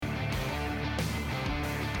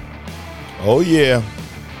Oh, yeah.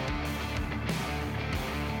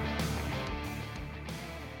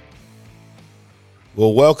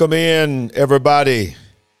 Well, welcome in, everybody,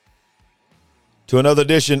 to another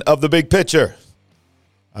edition of The Big Picture.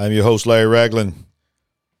 I'm your host, Larry Ragland.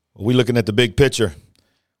 We're looking at the big picture.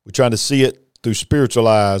 We're trying to see it through spiritual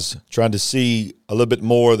eyes, trying to see a little bit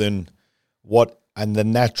more than what in the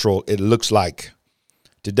natural it looks like.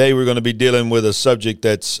 Today, we're going to be dealing with a subject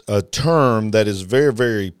that's a term that is very,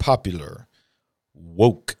 very popular,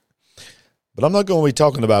 woke. But I'm not going to be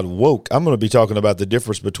talking about woke. I'm going to be talking about the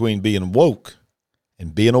difference between being woke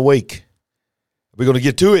and being awake. We're going to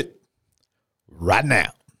get to it right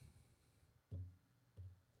now.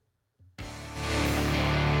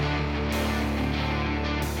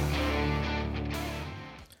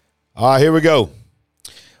 All right, here we go.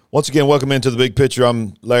 Once again, welcome into The Big Picture.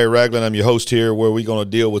 I'm Larry Ragland. I'm your host here, where we're going to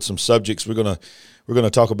deal with some subjects. We're going to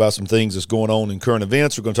talk about some things that's going on in current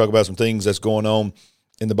events. We're going to talk about some things that's going on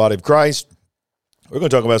in the body of Christ. We're going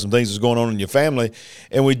to talk about some things that's going on in your family,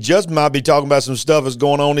 and we just might be talking about some stuff that's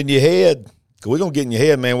going on in your head. Cause we're going to get in your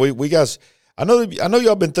head, man. We guys, I know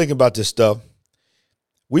y'all been thinking about this stuff.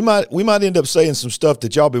 We might end up saying some stuff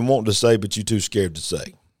that y'all been wanting to say, but you too scared to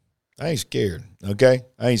say. I ain't scared, okay?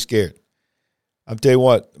 I ain't scared. I'm tell you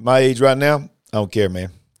what, my age right now, I don't care, man.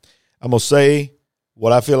 I'm going to say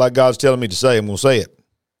what I feel like God's telling me to say. I'm going to say it.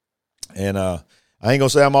 And I ain't going to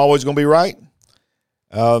say I'm always going to be right.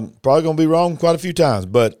 Probably going to be wrong quite a few times,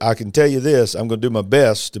 but I can tell you this, I'm going to do my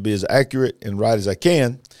best to be as accurate and right as I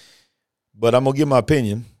can, but I'm going to give my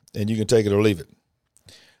opinion, and you can take it or leave it.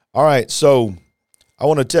 All right, so I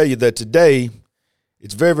want to tell you that today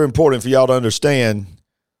it's very, very important for y'all to understand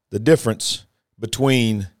the difference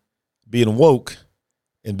between being woke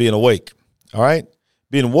and being awake, all right?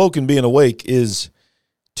 Being woke and being awake is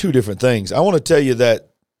two different things. I want to tell you that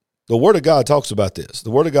the Word of God talks about this.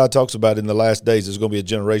 The Word of God talks about in the last days there's going to be a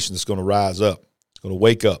generation that's going to rise up. It's going to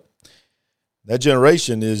wake up. That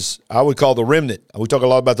generation is, I would call the remnant. We talk a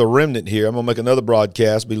lot about the remnant here. I'm going to make another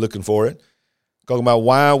broadcast. Be looking for it. Talking about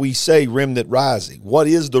why we say remnant rising. What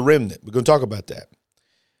is the remnant? We're going to talk about that.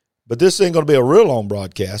 But this ain't going to be a real long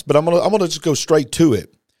broadcast, but I'm going to just go straight to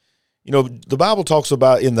it. You know, the Bible talks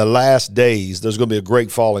about in the last days there's going to be a great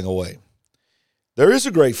falling away. There is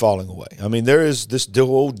a great falling away. I mean, there is this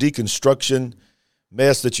whole deconstruction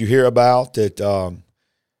mess that you hear about that,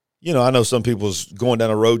 I know some people's going down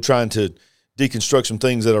a road trying to deconstruct some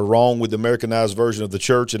things that are wrong with the Americanized version of the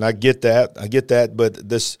church, and I get that, but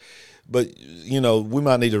we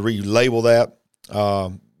might need to relabel that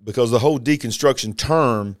because the whole deconstruction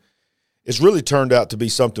term it's really turned out to be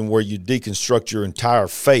something where you deconstruct your entire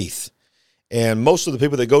faith. And most of the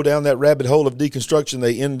people that go down that rabbit hole of deconstruction,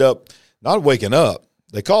 they end up not waking up.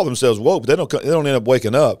 They call themselves woke, but they don't end up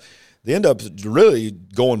waking up. They end up really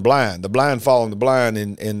going blind, the blind following the blind,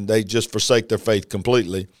 and they just forsake their faith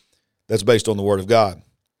completely. That's based on the Word of God.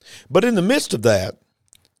 But in the midst of that,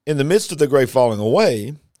 in the midst of the great falling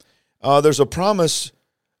away, there's a promise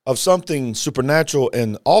of something supernatural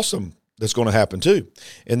and awesome that's going to happen too.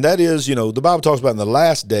 And that is, the Bible talks about in the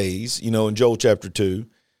last days, in Joel chapter 2,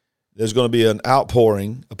 there's going to be an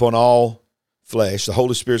outpouring upon all flesh. The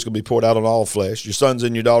Holy Spirit's going to be poured out on all flesh. Your sons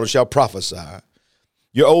and your daughters shall prophesy.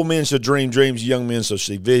 Your old men shall dream dreams. Your young men shall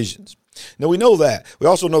see visions. Now, we know that. We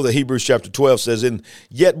also know that Hebrews chapter 12 says, and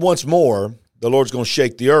yet once more, the Lord's going to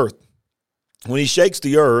shake the earth. When he shakes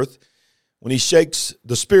the earth, when he shakes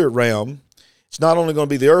the spirit realm, it's not only going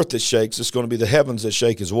to be the earth that shakes, it's going to be the heavens that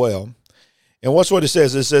shake as well. And what's what it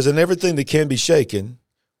says? It says, and everything that can be shaken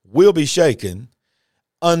will be shaken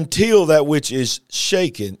until that which is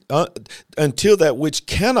shaken, until that which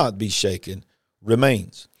cannot be shaken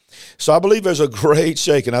remains. So I believe there's a great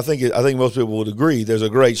shaking. I think most people would agree there's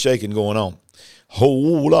a great shaking going on.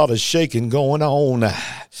 Whole lot of shaking going on.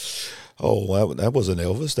 Oh, that wasn't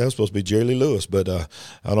Elvis. That was supposed to be Jerry Lee Lewis, but I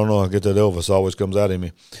don't know. I get that Elvis always comes out in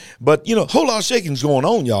me. But, a whole lot of shaking's going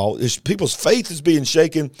on, y'all. People's faith is being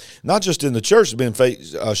shaken, not just in the church.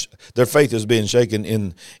 Their faith is being shaken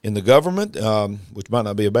in the government, which might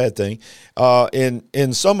not be a bad thing,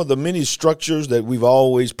 in some of the many structures that we've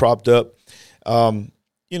always propped up. Some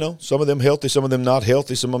of them healthy, some of them not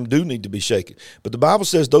healthy. Some of them do need to be shaken. But the Bible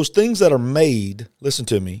says those things that are made, listen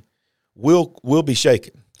to me, will be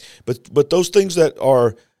shaken. But those things that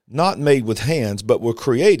are not made with hands but were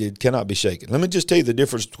created cannot be shaken. Let me just tell you the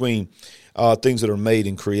difference between things that are made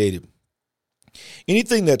and created.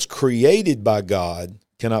 Anything that's created by God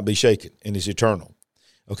cannot be shaken and is eternal.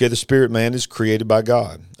 Okay, the spirit man is created by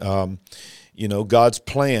God. God's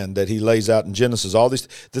plan that he lays out in Genesis, all these,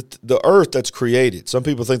 the earth that's created. Some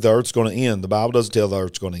people think the earth's going to end. The Bible doesn't tell the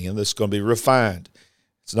earth's going to end. It's going to be refined.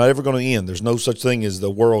 It's not ever going to end. There's no such thing as the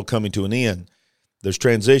world coming to an end. There's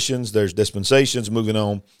transitions, there's dispensations moving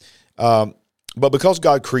on. But because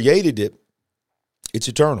God created it, it's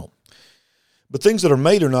eternal. But things that are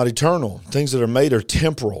made are not eternal. Things that are made are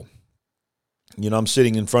temporal. I'm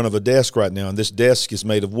sitting in front of a desk right now, and this desk is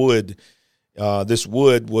made of wood. This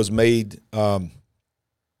wood was made, come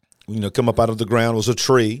up out of the ground. It was a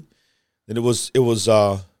tree. And it was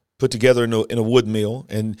put together in a wood mill,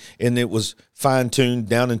 and it was fine-tuned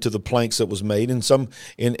down into the planks that was made.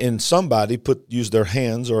 And somebody used their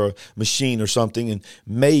hands or a machine or something and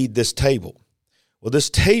made this table. Well,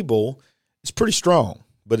 this table is pretty strong,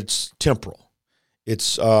 but it's temporal.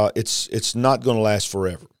 It's not going to last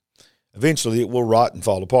forever. Eventually, it will rot and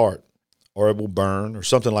fall apart, or it will burn, or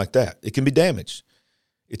something like that. It can be damaged.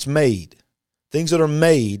 It's made. Things that are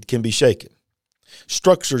made can be shaken.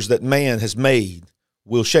 Structures that man has made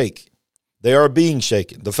will shake. They are being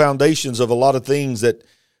shaken. The foundations of a lot of things that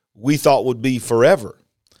we thought would be forever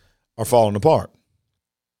are falling apart.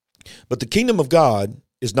 But the kingdom of God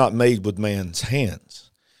is not made with man's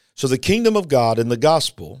hands. So the kingdom of God and the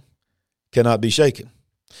gospel cannot be shaken.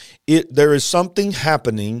 There is something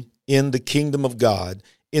happening in the kingdom of God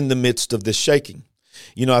in the midst of this shaking.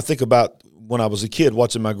 I think about when I was a kid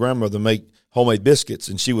watching my grandmother make homemade biscuits,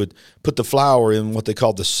 and she would put the flour in what they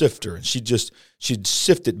called the sifter, and she'd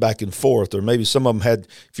sift it back and forth, or maybe some of them had,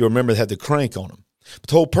 if you remember, they had the crank on them. But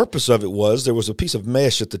the whole purpose of it was there was a piece of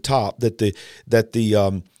mesh at the top that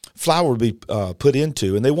the flour would be put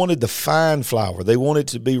into, and they wanted the fine flour. They wanted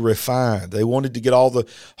to be refined. They wanted to get all the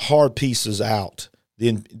hard pieces out,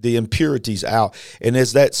 the impurities out. And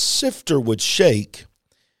as that sifter would shake,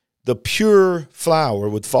 the pure flour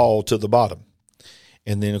would fall to the bottom.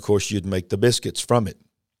 And then, of course, you'd make the biscuits from it.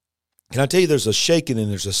 Can I tell you, there's a shaking and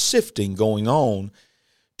there's a sifting going on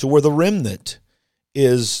to where the remnant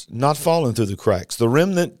is not falling through the cracks. The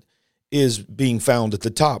remnant is being found at the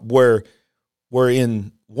top, where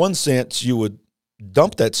in one sense you would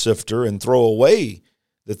dump that sifter and throw away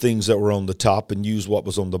the things that were on the top and use what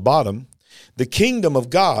was on the bottom. The kingdom of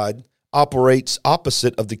God operates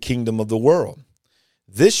opposite of the kingdom of the world.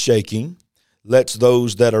 This shaking lets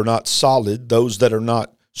those that are not solid, those that are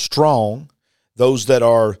not strong, those that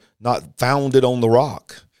are not founded on the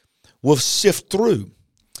rock, will sift through.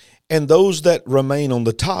 And those that remain on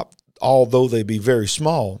the top, although they be very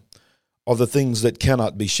small, are the things that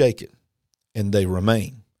cannot be shaken, and they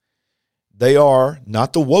remain. They are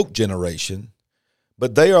not the woke generation,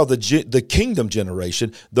 but they are the kingdom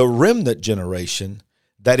generation, the remnant generation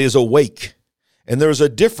that is awake. And there's a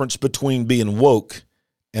difference between being woke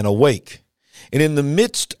and awake. And in the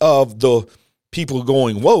midst of the people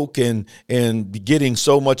going woke and getting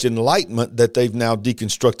so much enlightenment that they've now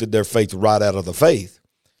deconstructed their faith right out of the faith,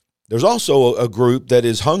 there's also a group that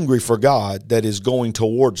is hungry for God, that is going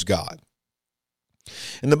towards God.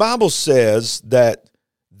 And the Bible says that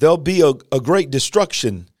there'll be a great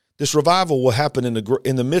destruction. This revival will happen in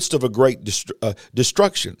the midst of a great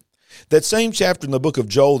destruction. That same chapter in the book of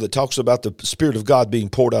Joel that talks about the Spirit of God being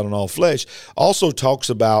poured out on all flesh also talks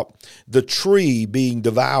about the tree being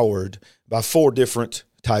devoured by 4 different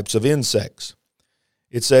types of insects.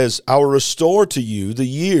 It says, I will restore to you the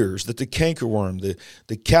years that the cankerworm,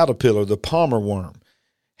 the caterpillar, the palmer worm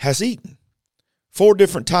has eaten. 4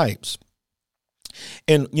 different types.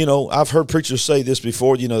 And, I've heard preachers say this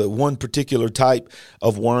before, that one particular type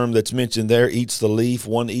of worm that's mentioned there eats the leaf,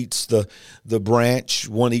 one eats the branch,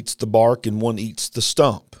 one eats the bark, and one eats the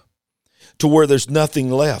stump, to where there's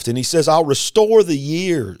nothing left. And he says, I'll restore the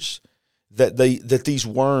years that these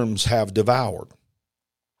worms have devoured.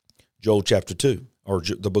 Joel chapter 2, or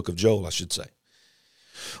the book of Joel, I should say.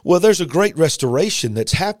 Well, there's a great restoration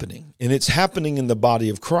that's happening, and it's happening in the body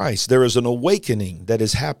of Christ. There is an awakening that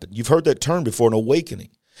has happened. You've heard that term before, an awakening.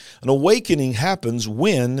 An awakening happens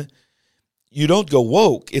when you don't go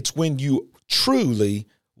woke. It's when you truly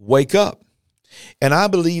wake up. And I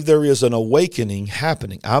believe there is an awakening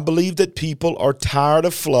happening. I believe that people are tired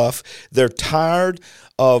of fluff. They're tired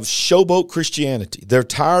of showboat Christianity. They're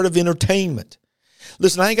tired of entertainment.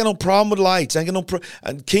 Listen, I ain't got no problem with lights. I ain't got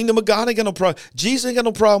no kingdom of God ain't got no problem. Jesus ain't got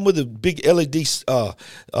no problem with a big LED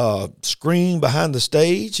screen behind the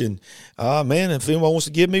stage. And man, if anyone wants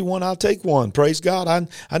to give me one, I'll take one. Praise God,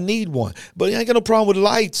 I need one. But I ain't got no problem with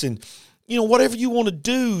lights and whatever you want to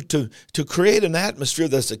do to create an atmosphere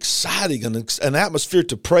that's exciting and an atmosphere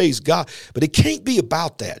to praise God. But it can't be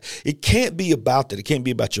about that. It can't be about that. It can't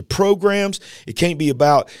be about your programs. It can't be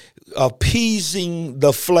about appeasing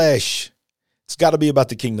the flesh. It's got to be about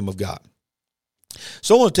the kingdom of God.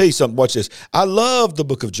 So I want to tell you something. Watch this. I love the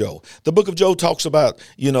book of Job. The book of Job talks about,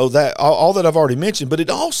 that all that I've already mentioned, but it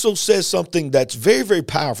also says something that's very, very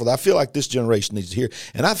powerful that I feel like this generation needs to hear,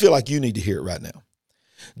 and I feel like you need to hear it right now.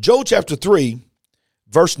 Job chapter 3,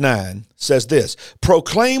 verse 9 says this: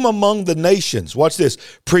 proclaim among the nations, watch this,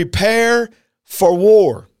 prepare for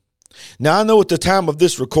war. Now, I know at the time of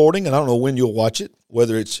this recording, and I don't know when you'll watch it,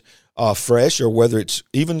 whether it's fresh or whether it's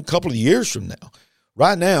even a couple of years from now.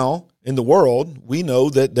 Right now, in the world, we know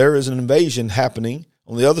that there is an invasion happening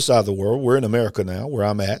on the other side of the world. We're in America now, where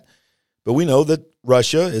I'm at. But we know that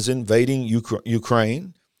Russia is invading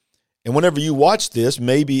Ukraine. And whenever you watch this,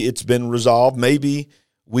 maybe it's been resolved. Maybe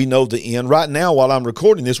we know the end. Right now, while I'm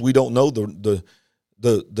recording this, we don't know the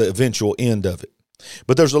eventual end of it.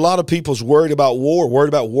 But there's a lot of people's worried about war, worried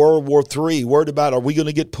about World War III, worried about, are we going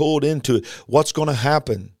to get pulled into it? What's going to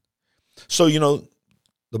happen? So,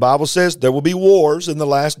 the Bible says there will be wars in the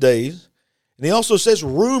last days. And he also says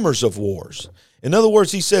rumors of wars. In other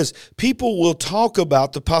words, he says people will talk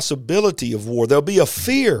about the possibility of war. There'll be a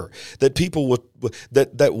fear that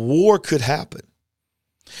that war could happen.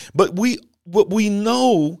 But we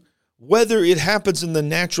know whether it happens in the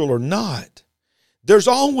natural or not, there's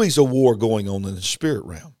always a war going on in the spirit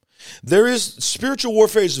realm. Spiritual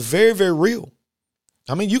warfare is very, very real.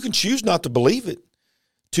 I mean, you can choose not to believe it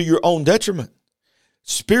to your own detriment.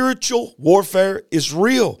 Spiritual warfare is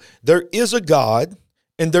real. There is a God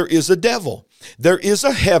and there is a devil. There is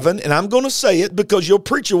a heaven, and I'm going to say it because your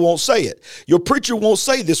preacher won't say it. Your preacher won't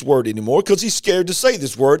say this word anymore because he's scared to say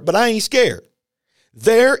this word, but I ain't scared.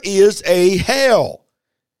 There is a hell.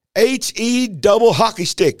 H-E double hockey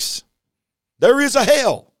sticks. There is a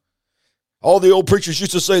hell. All the old preachers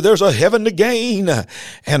used to say there's a heaven to gain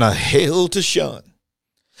and a hell to shun.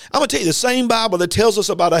 I'm going to tell you, the same Bible that tells us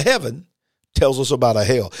about a heaven tells us about a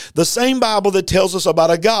hell. The same Bible that tells us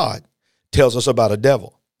about a God tells us about a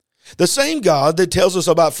devil. The same God that tells us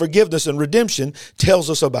about forgiveness and redemption tells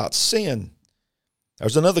us about sin.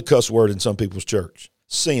 There's another cuss word in some people's church: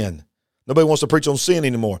 sin. Nobody wants to preach on sin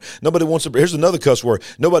anymore. Here's another cuss word: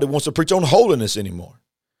 nobody wants to preach on holiness anymore.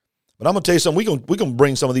 But I'm going to tell you something, we're going to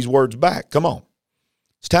bring some of these words back. Come on.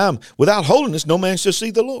 It's time. Without holiness, no man shall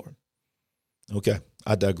see the Lord. Okay,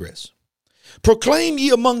 I digress. Proclaim ye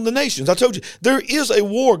among the nations. I told you, there is a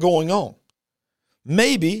war going on.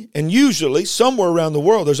 Maybe, and usually, somewhere around the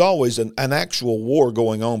world, there's always an actual war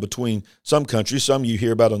going on between some countries. Some you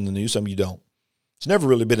hear about on the news, some you don't. It's never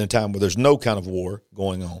really been a time where there's no kind of war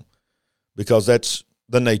going on, because that's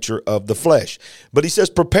the nature of the flesh. But he says,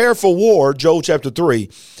 prepare for war, Joel chapter 3.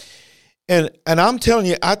 And I'm telling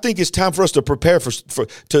you, I think it's time for us to prepare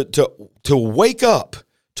to wake up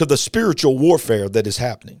to the spiritual warfare that is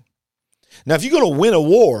happening. Now, if you're going to win a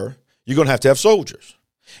war, you're going to have soldiers.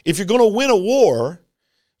 If you're going to win a war,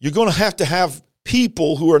 you're going to have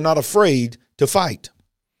people who are not afraid to fight.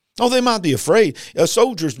 Oh, they might be afraid.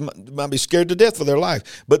 Soldiers might be scared to death for their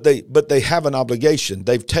life, but they have an obligation.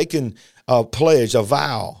 They've taken a pledge, a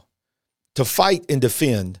vow, to fight and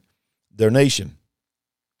defend their nation.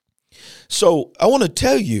 So I want to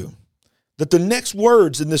tell you that the next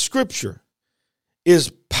words in the scripture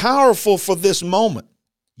is powerful for this moment.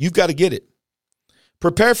 You've got to get it.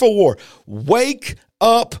 Prepare for war. Wake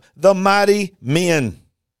up the mighty men.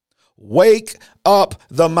 Wake up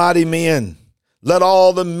the mighty men. Let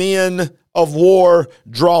all the men of war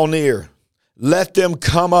draw near. Let them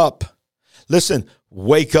come up. Listen,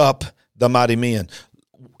 wake up the mighty men.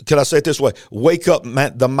 Can I say it this way? Wake up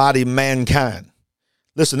the mighty mankind.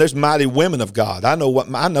 Listen, there's mighty women of God. I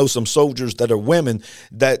know some soldiers that are women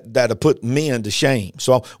that have put men to shame.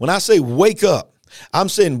 So when I say wake up, I'm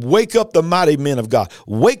saying wake up the mighty men of God.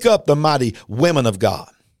 Wake up the mighty women of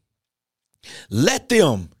God. Let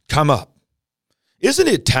them come up. Isn't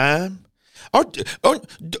it time? Are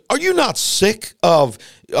you not sick of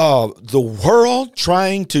the world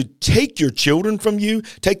trying to take your children from you,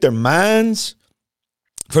 take their minds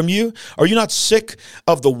from you? Are you not sick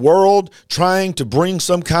of the world trying to bring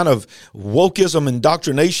some kind of wokeism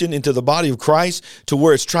indoctrination into the body of Christ to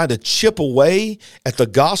where it's trying to chip away at the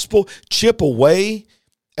gospel, chip away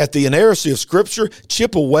at the inerrancy of Scripture,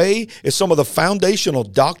 chip away at some of the foundational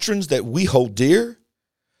doctrines that we hold dear?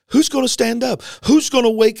 Who's going to stand up? Who's going to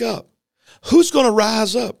wake up? Who's going to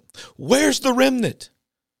rise up? Where's the remnant?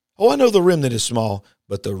 Oh, I know the remnant is small,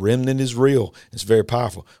 but the remnant is real. It's very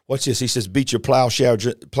powerful. Watch this. He says, beat your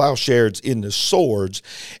plowshares into swords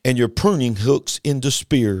and your pruning hooks into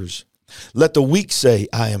spears. Let the weak say,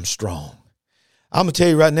 I am strong. I'm going to tell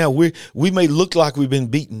you right now, we may look like we've been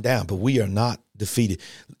beaten down, but we are not defeated.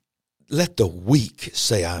 Let the weak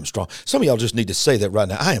say, I am strong. Some of y'all just need to say that right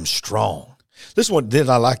now. I am strong. Then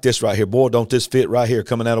I like this right here. Boy, don't this fit right here,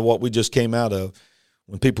 coming out of what we just came out of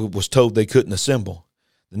when people was told they couldn't assemble.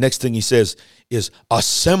 The next thing he says is,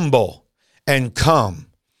 assemble and come,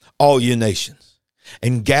 all you nations,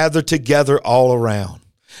 and gather together all around.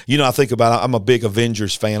 You know, I think about, I'm a big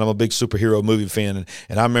Avengers fan. I'm a big superhero movie fan.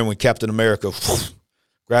 And I remember when Captain America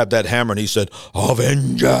grabbed that hammer and he said,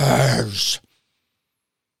 Avengers,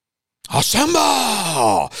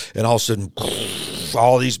 assemble. And all of a sudden,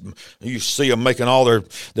 all these, you see them making all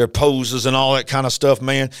their poses and all that kind of stuff,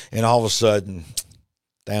 man. And all of a sudden,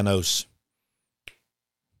 Thanos,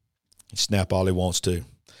 he snap all he wants to.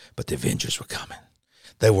 But the Avengers were coming.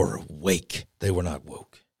 They were awake. They were not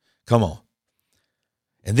woke. Come on.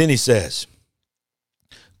 And then he says,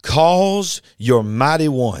 cause your mighty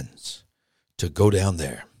ones to go down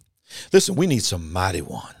there. Listen, we need some mighty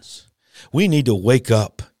ones. We need to wake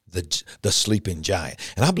up the sleeping giant.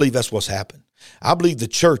 And I believe that's what's happened. I believe the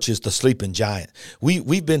church is the sleeping giant.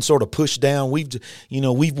 We've been sort of pushed down. We've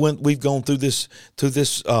gone through this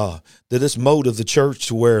mode of the church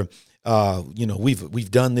to where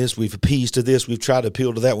we've done this, we've appeased to this, we've tried to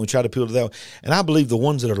appeal to that, we try to appeal to that. And I believe the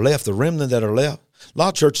ones that are left, the remnant that are left, a lot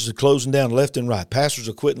of churches are closing down left and right. Pastors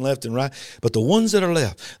are quitting left and right. But the ones that are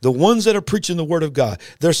left, the ones that are preaching the word of God,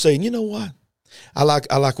 they're saying, you know what? I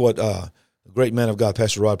like what a great man of God,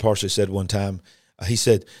 Pastor Rod Parsley, said one time. He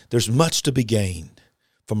said, there's much to be gained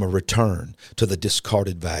from a return to the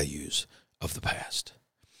discarded values of the past.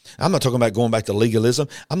 I'm not talking about going back to legalism.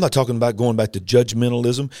 I'm not talking about going back to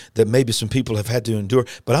judgmentalism that maybe some people have had to endure.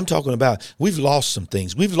 But I'm talking about we've lost some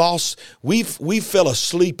things. We fell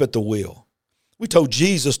asleep at the wheel. We told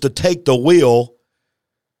Jesus to take the wheel,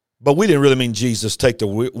 but we didn't really mean Jesus take the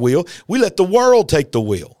wheel. We let the world take the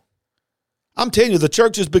wheel. I'm telling you, the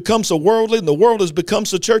church has become so worldly and the world has become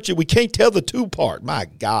so churchy, we can't tell the two part. My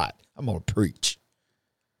God, I'm going to preach.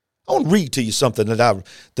 I want to read to you something that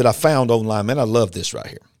I found online. Man, I love this right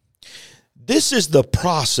here. This is the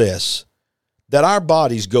process that our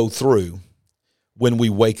bodies go through when we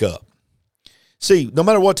wake up. See, no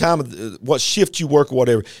matter what time, what shift you work or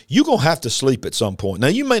whatever, you're going to have to sleep at some point. Now,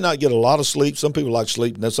 you may not get a lot of sleep. Some people like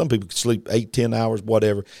sleep. Now, some people can sleep 8, 10 hours,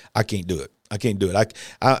 whatever. I can't do it.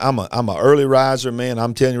 I'm an early riser, man.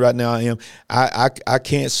 I'm telling you right now, I am. I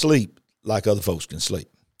can't sleep like other folks can sleep.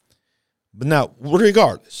 But now,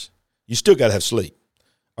 regardless, you still got to have sleep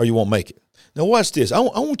or you won't make it. Now, watch this. I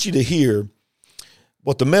want you to hear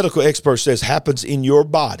what the medical expert says happens in your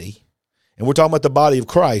body. And we're talking about the body of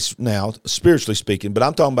Christ now, spiritually speaking, but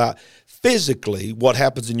I'm talking about physically what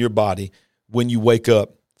happens in your body when you wake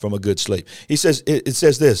up from a good sleep. He says, it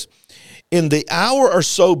says this, in the hour or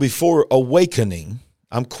so before awakening,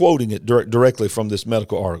 I'm quoting it directly from this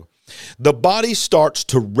medical article, the body starts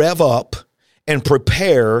to rev up and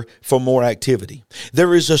prepare for more activity.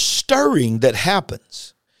 There is a stirring that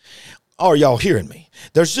happens. Are y'all hearing me?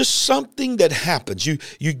 There's just something that happens. You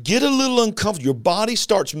get a little uncomfortable. Your body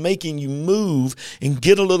starts making you move and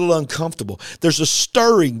get a little uncomfortable. There's a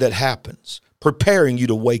stirring that happens, preparing you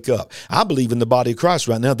to wake up. I believe in the body of Christ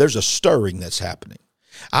right now, there's a stirring that's happening.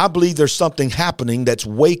 I believe there's something happening that's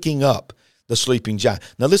waking up the sleeping giant.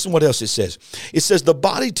 Now listen what else it says. It says the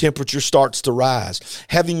body temperature starts to rise,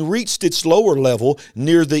 having reached its lower level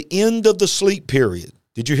near the end of the sleep period.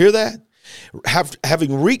 Did you hear that?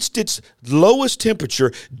 Having reached its lowest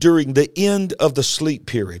temperature during the end of the sleep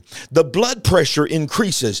period. The blood pressure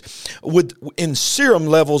increases in serum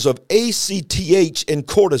levels of ACTH and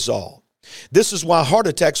cortisol. This is why heart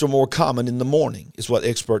attacks are more common in the morning, is what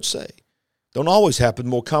experts say. Don't always happen,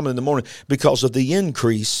 more common in the morning because of the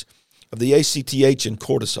increase of the ACTH and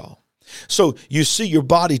cortisol. So you see your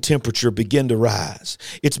body temperature begin to rise.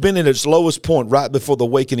 It's been at its lowest point right before the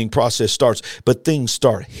awakening process starts, but things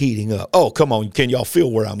start heating up. Oh, come on. Can y'all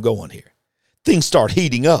feel where I'm going here? Things start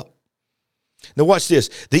heating up. Now watch this.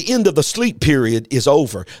 The end of the sleep period is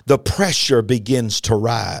over. The pressure begins to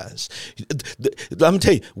rise. Let me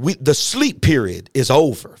tell you, the sleep period is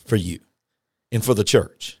over for you and for the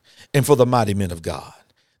church and for the mighty men of God.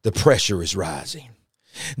 The pressure is rising.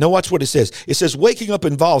 Now watch what it says. It says waking up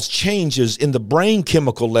involves changes in the brain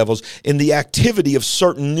chemical levels in the activity of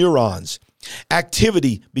certain neurons.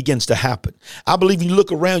 Activity begins to happen. I believe you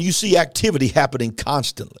look around, you see activity happening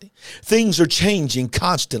constantly. Things are changing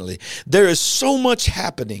constantly. There is so much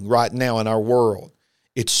happening right now in our world.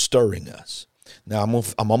 It's stirring us. Now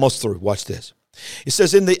I'm almost through. Watch this. It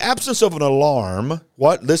says, in the absence of an alarm,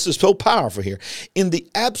 this is so powerful here. In the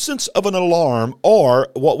absence of an alarm, or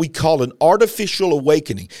what we call an artificial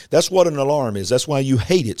awakening. That's what an alarm is. That's why you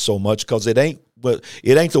hate it so much, because it ain't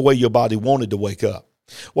the way your body wanted to wake up.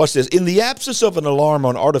 Watch this. In the absence of an alarm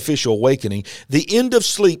or an artificial awakening, the end of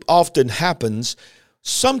sleep often happens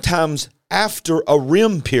sometimes after a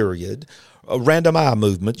REM period, a random eye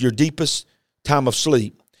movement, your deepest time of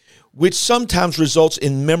sleep, which sometimes results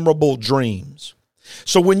in memorable dreams.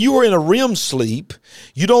 So when you are in a REM sleep,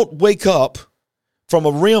 you don't wake up from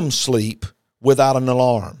a REM sleep without an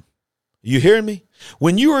alarm. You hearing me?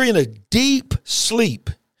 When you are in a deep sleep,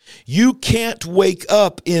 you can't wake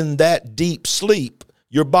up in that deep sleep.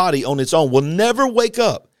 Your body on its own will never wake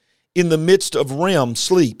up in the midst of REM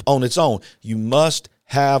sleep on its own. You must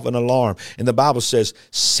have an alarm. And the Bible says,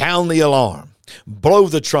 sound the alarm. Blow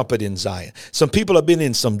the trumpet in Zion. Some people have been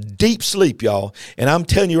in some deep sleep, y'all. And I'm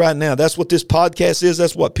telling you right now, that's what this podcast is.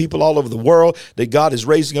 That's what people all over the world that God is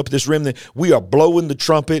raising up this remnant. We are blowing the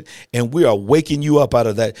trumpet and we are waking you up out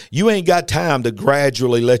of that. You ain't got time to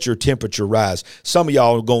gradually let your temperature rise. Some of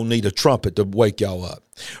y'all are going to need a trumpet to wake y'all up.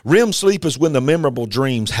 REM sleep is when the memorable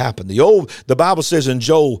dreams happen. The Bible says in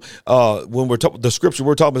Joel, when the scripture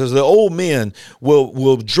we're talking about says the old men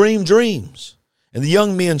will dream dreams and the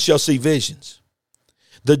young men shall see visions.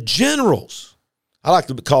 The generals, I like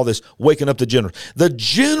to call this waking up the generals. The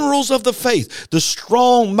generals of the faith, the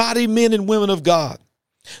strong, mighty men and women of God.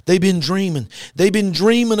 They've been dreaming. They've been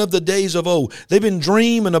dreaming of the days of old. They've been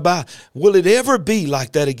dreaming about, will it ever be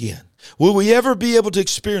like that again? Will we ever be able to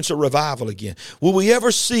experience a revival again? Will we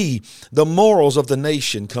ever see the morals of the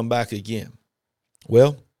nation come back again?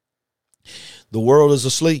 Well, the world is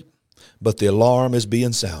asleep, but the alarm is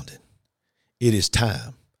being sounded. It is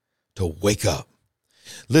time to wake up.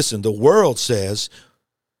 Listen, the world says,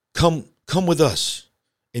 come with us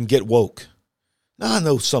and get woke. Now, I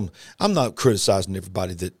know I'm not criticizing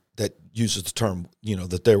everybody that uses the term,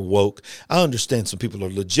 that they're woke. I understand some people are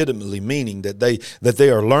legitimately meaning that they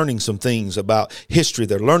are learning some things about history.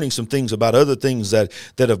 They're learning some things about other things that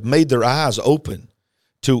have made their eyes open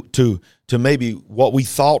to maybe what we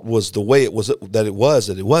thought was the way it wasn't.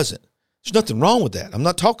 There's nothing wrong with that. I'm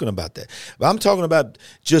not talking about that. But I'm talking about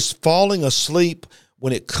just falling asleep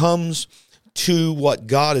when it comes to what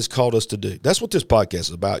God has called us to do. That's what this podcast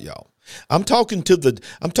is about, y'all. I'm talking to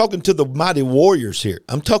the mighty warriors here.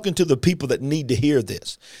 I'm talking to the people that need to hear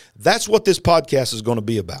this. That's what this podcast is going to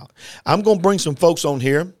be about. I'm going to bring some folks on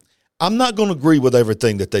here. I'm not going to agree with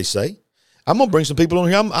everything that they say. I'm going to bring some people on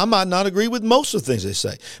here. I might not agree with most of the things they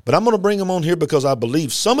say, but I'm going to bring them on here because I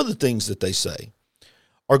believe some of the things that they say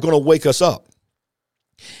are going to wake us up.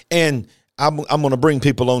 And I'm going to bring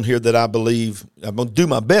people on here that I believe, I'm going to do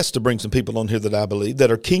my best to bring some people on here that I believe that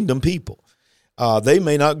are kingdom people. They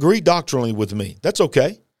may not agree doctrinally with me. That's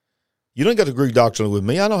okay. You don't got to agree doctrinally with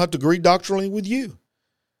me. I don't have to agree doctrinally with you.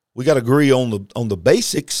 We got to agree on the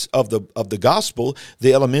basics of the gospel,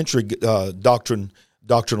 the elementary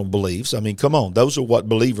doctrinal beliefs. I mean, come on, those are what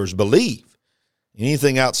believers believe.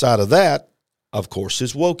 Anything outside of that, of course,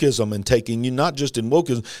 is wokeism, and taking you not just in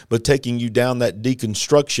wokeism, but taking you down that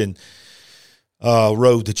deconstruction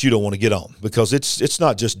road that you don't want to get on, because it's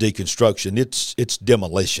not just deconstruction, it's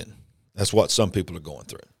demolition. That's what some people are going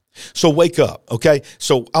through. So wake up, okay?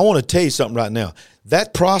 So I want to tell you something right now.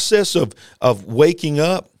 That process of waking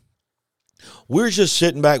up, we're just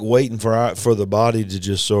sitting back waiting for the body to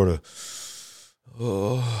just sort of,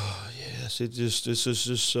 oh yes, this is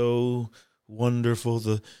just so wonderful.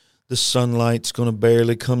 The sunlight's going to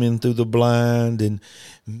barely come in through the blind, and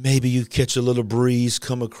maybe you catch a little breeze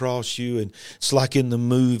come across you, and it's like in the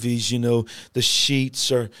movies, the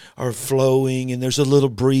sheets are flowing, and there's a little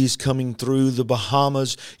breeze coming through the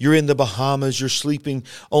Bahamas. You're in the Bahamas, you're sleeping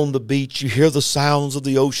on the beach, you hear the sounds of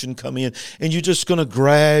the ocean come in, and you're just going to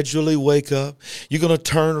gradually wake up. You're going to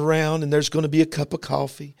turn around, and there's going to be a cup of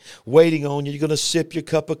coffee waiting on you. You're going to sip your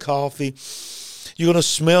cup of coffee. You're going to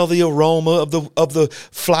smell the aroma of the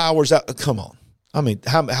flowers out. Come on. I mean,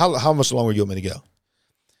 how much longer you want me to go?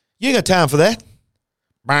 You ain't got time for that.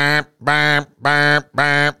 Bam, bam, bam,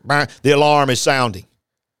 bam, bam. The alarm is sounding.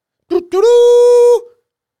 Doo-doo-doo.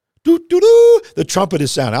 Doo-doo-doo. The trumpet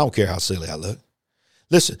is sounding. I don't care how silly I look.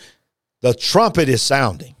 Listen, the trumpet is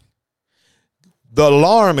sounding. The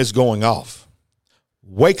alarm is going off.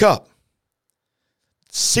 Wake up.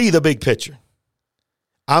 See the big picture.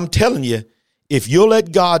 I'm telling you, if you'll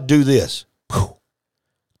let God do this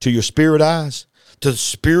to your spirit eyes, to the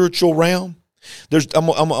spiritual realm, I'm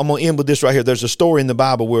going to end with this right here. There's a story in the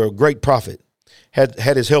Bible where a great prophet had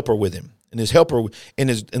his helper with him, and his helper and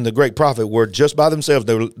the great prophet were just by themselves.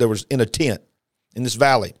 They was in a tent in this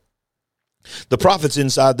valley. The prophet's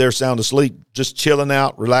inside there sound asleep, just chilling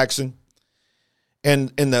out, relaxing. And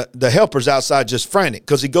the helper's outside just frantic,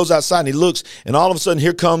 because he goes outside and he looks, and all of a sudden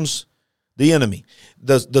here comes the enemy,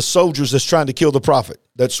 the soldiers that's trying to kill the prophet,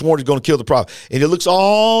 that sworn is going to kill the prophet. And he looks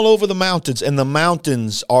all over the mountains, and the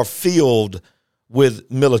mountains are filled with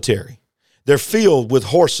military. They're filled with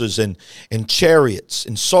horses and chariots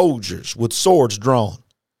and soldiers with swords drawn.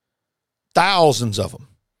 Thousands of them.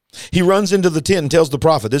 He runs into the tent and tells the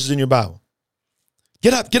prophet, this is in your Bible,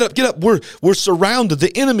 get up, get up, get up. We're surrounded.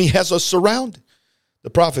 The enemy has us surrounded. The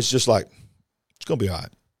prophet's just like, it's going to be all right.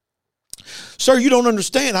 Sir, you don't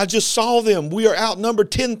understand. I just saw them. We are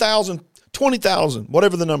outnumbered 10,000, 20,000,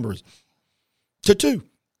 whatever the number is, to 2.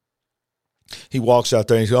 He walks out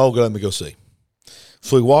there and he says, oh, let me go see.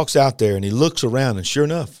 So he walks out there and he looks around, and sure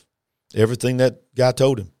enough, everything that guy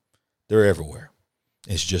told him, they're everywhere.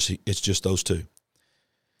 It's just those 2. And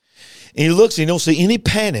he looks and he don't see any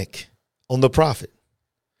panic on the prophet.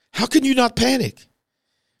 How can you not panic?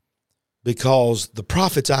 Because the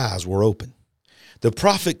prophet's eyes were open. The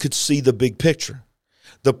prophet could see the big picture.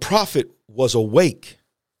 The prophet was awake.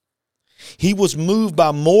 He was moved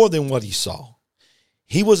by more than what he saw.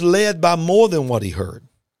 He was led by more than what he heard,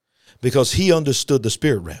 because he understood the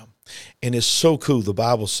spirit realm. And it's so cool. The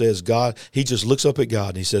Bible says God, he just looks up at God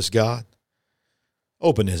and he says, God,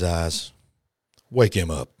 open his eyes. Wake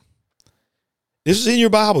him up. This is in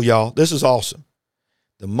your Bible, y'all. This is awesome.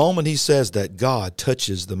 The moment he says that, God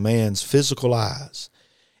touches the man's physical eyes,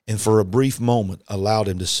 and for a brief moment allowed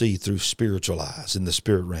him to see through spiritual eyes in the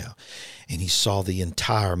spirit realm. And he saw the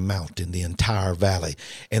entire mountain, the entire valley,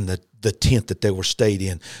 and the tent that they were stayed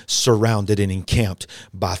in, surrounded and encamped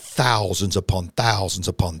by thousands upon thousands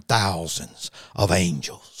upon thousands of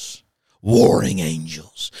angels, warring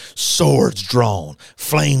angels, swords drawn,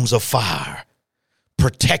 flames of fire,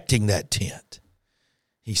 protecting that tent.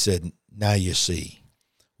 He said, now you see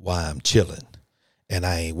why I'm chilling, and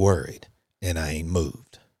I ain't worried, and I ain't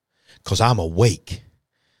moved. Because I'm awake.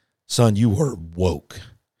 Son, you were woke.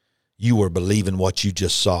 You were believing what you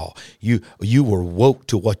just saw. You were woke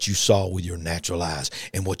to what you saw with your natural eyes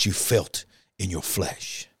and what you felt in your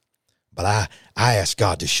flesh. But I asked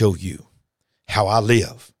God to show you how I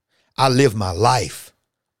live. I live my life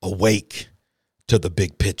awake to the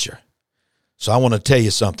big picture. So I want to tell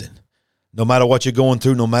you something. No matter what you're going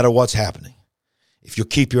through, no matter what's happening, if you'll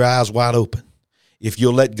keep your eyes wide open, if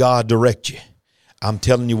you'll let God direct you, I'm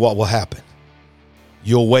telling you what will happen.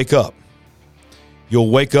 You'll wake up.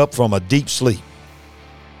 You'll wake up from a deep sleep.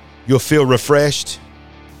 You'll feel refreshed.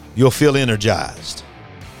 You'll feel energized.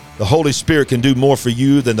 The Holy Spirit can do more for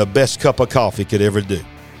you than the best cup of coffee could ever do.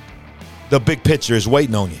 The big picture is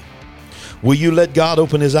waiting on you. Will you let God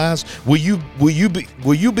open his eyes? Will you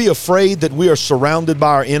be afraid that we are surrounded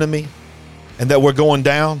by our enemy and that we're going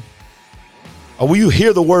down? Or will you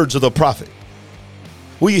hear the words of the prophet?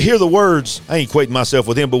 Will you hear the words? I ain't equating myself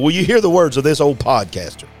with him, but will you hear the words of this old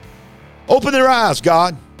podcaster? Open their eyes,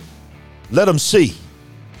 God. Let them see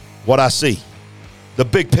what I see. The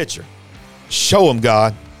big picture. Show them,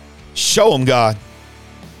 God. Show them, God.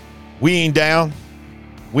 We ain't down.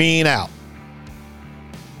 We ain't out.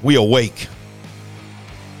 We awake.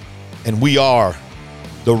 And we are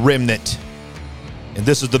the remnant. And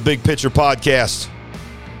this is the Big Picture Podcast.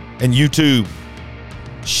 And YouTube.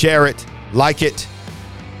 Share it. Like it.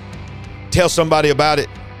 Tell somebody about it,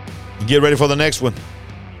 and get ready for the next one.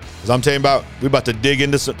 Because I'm telling you about, we're about to dig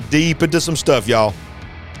into deep into some stuff, y'all.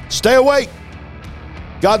 Stay awake.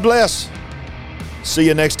 God bless. See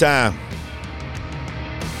you next time.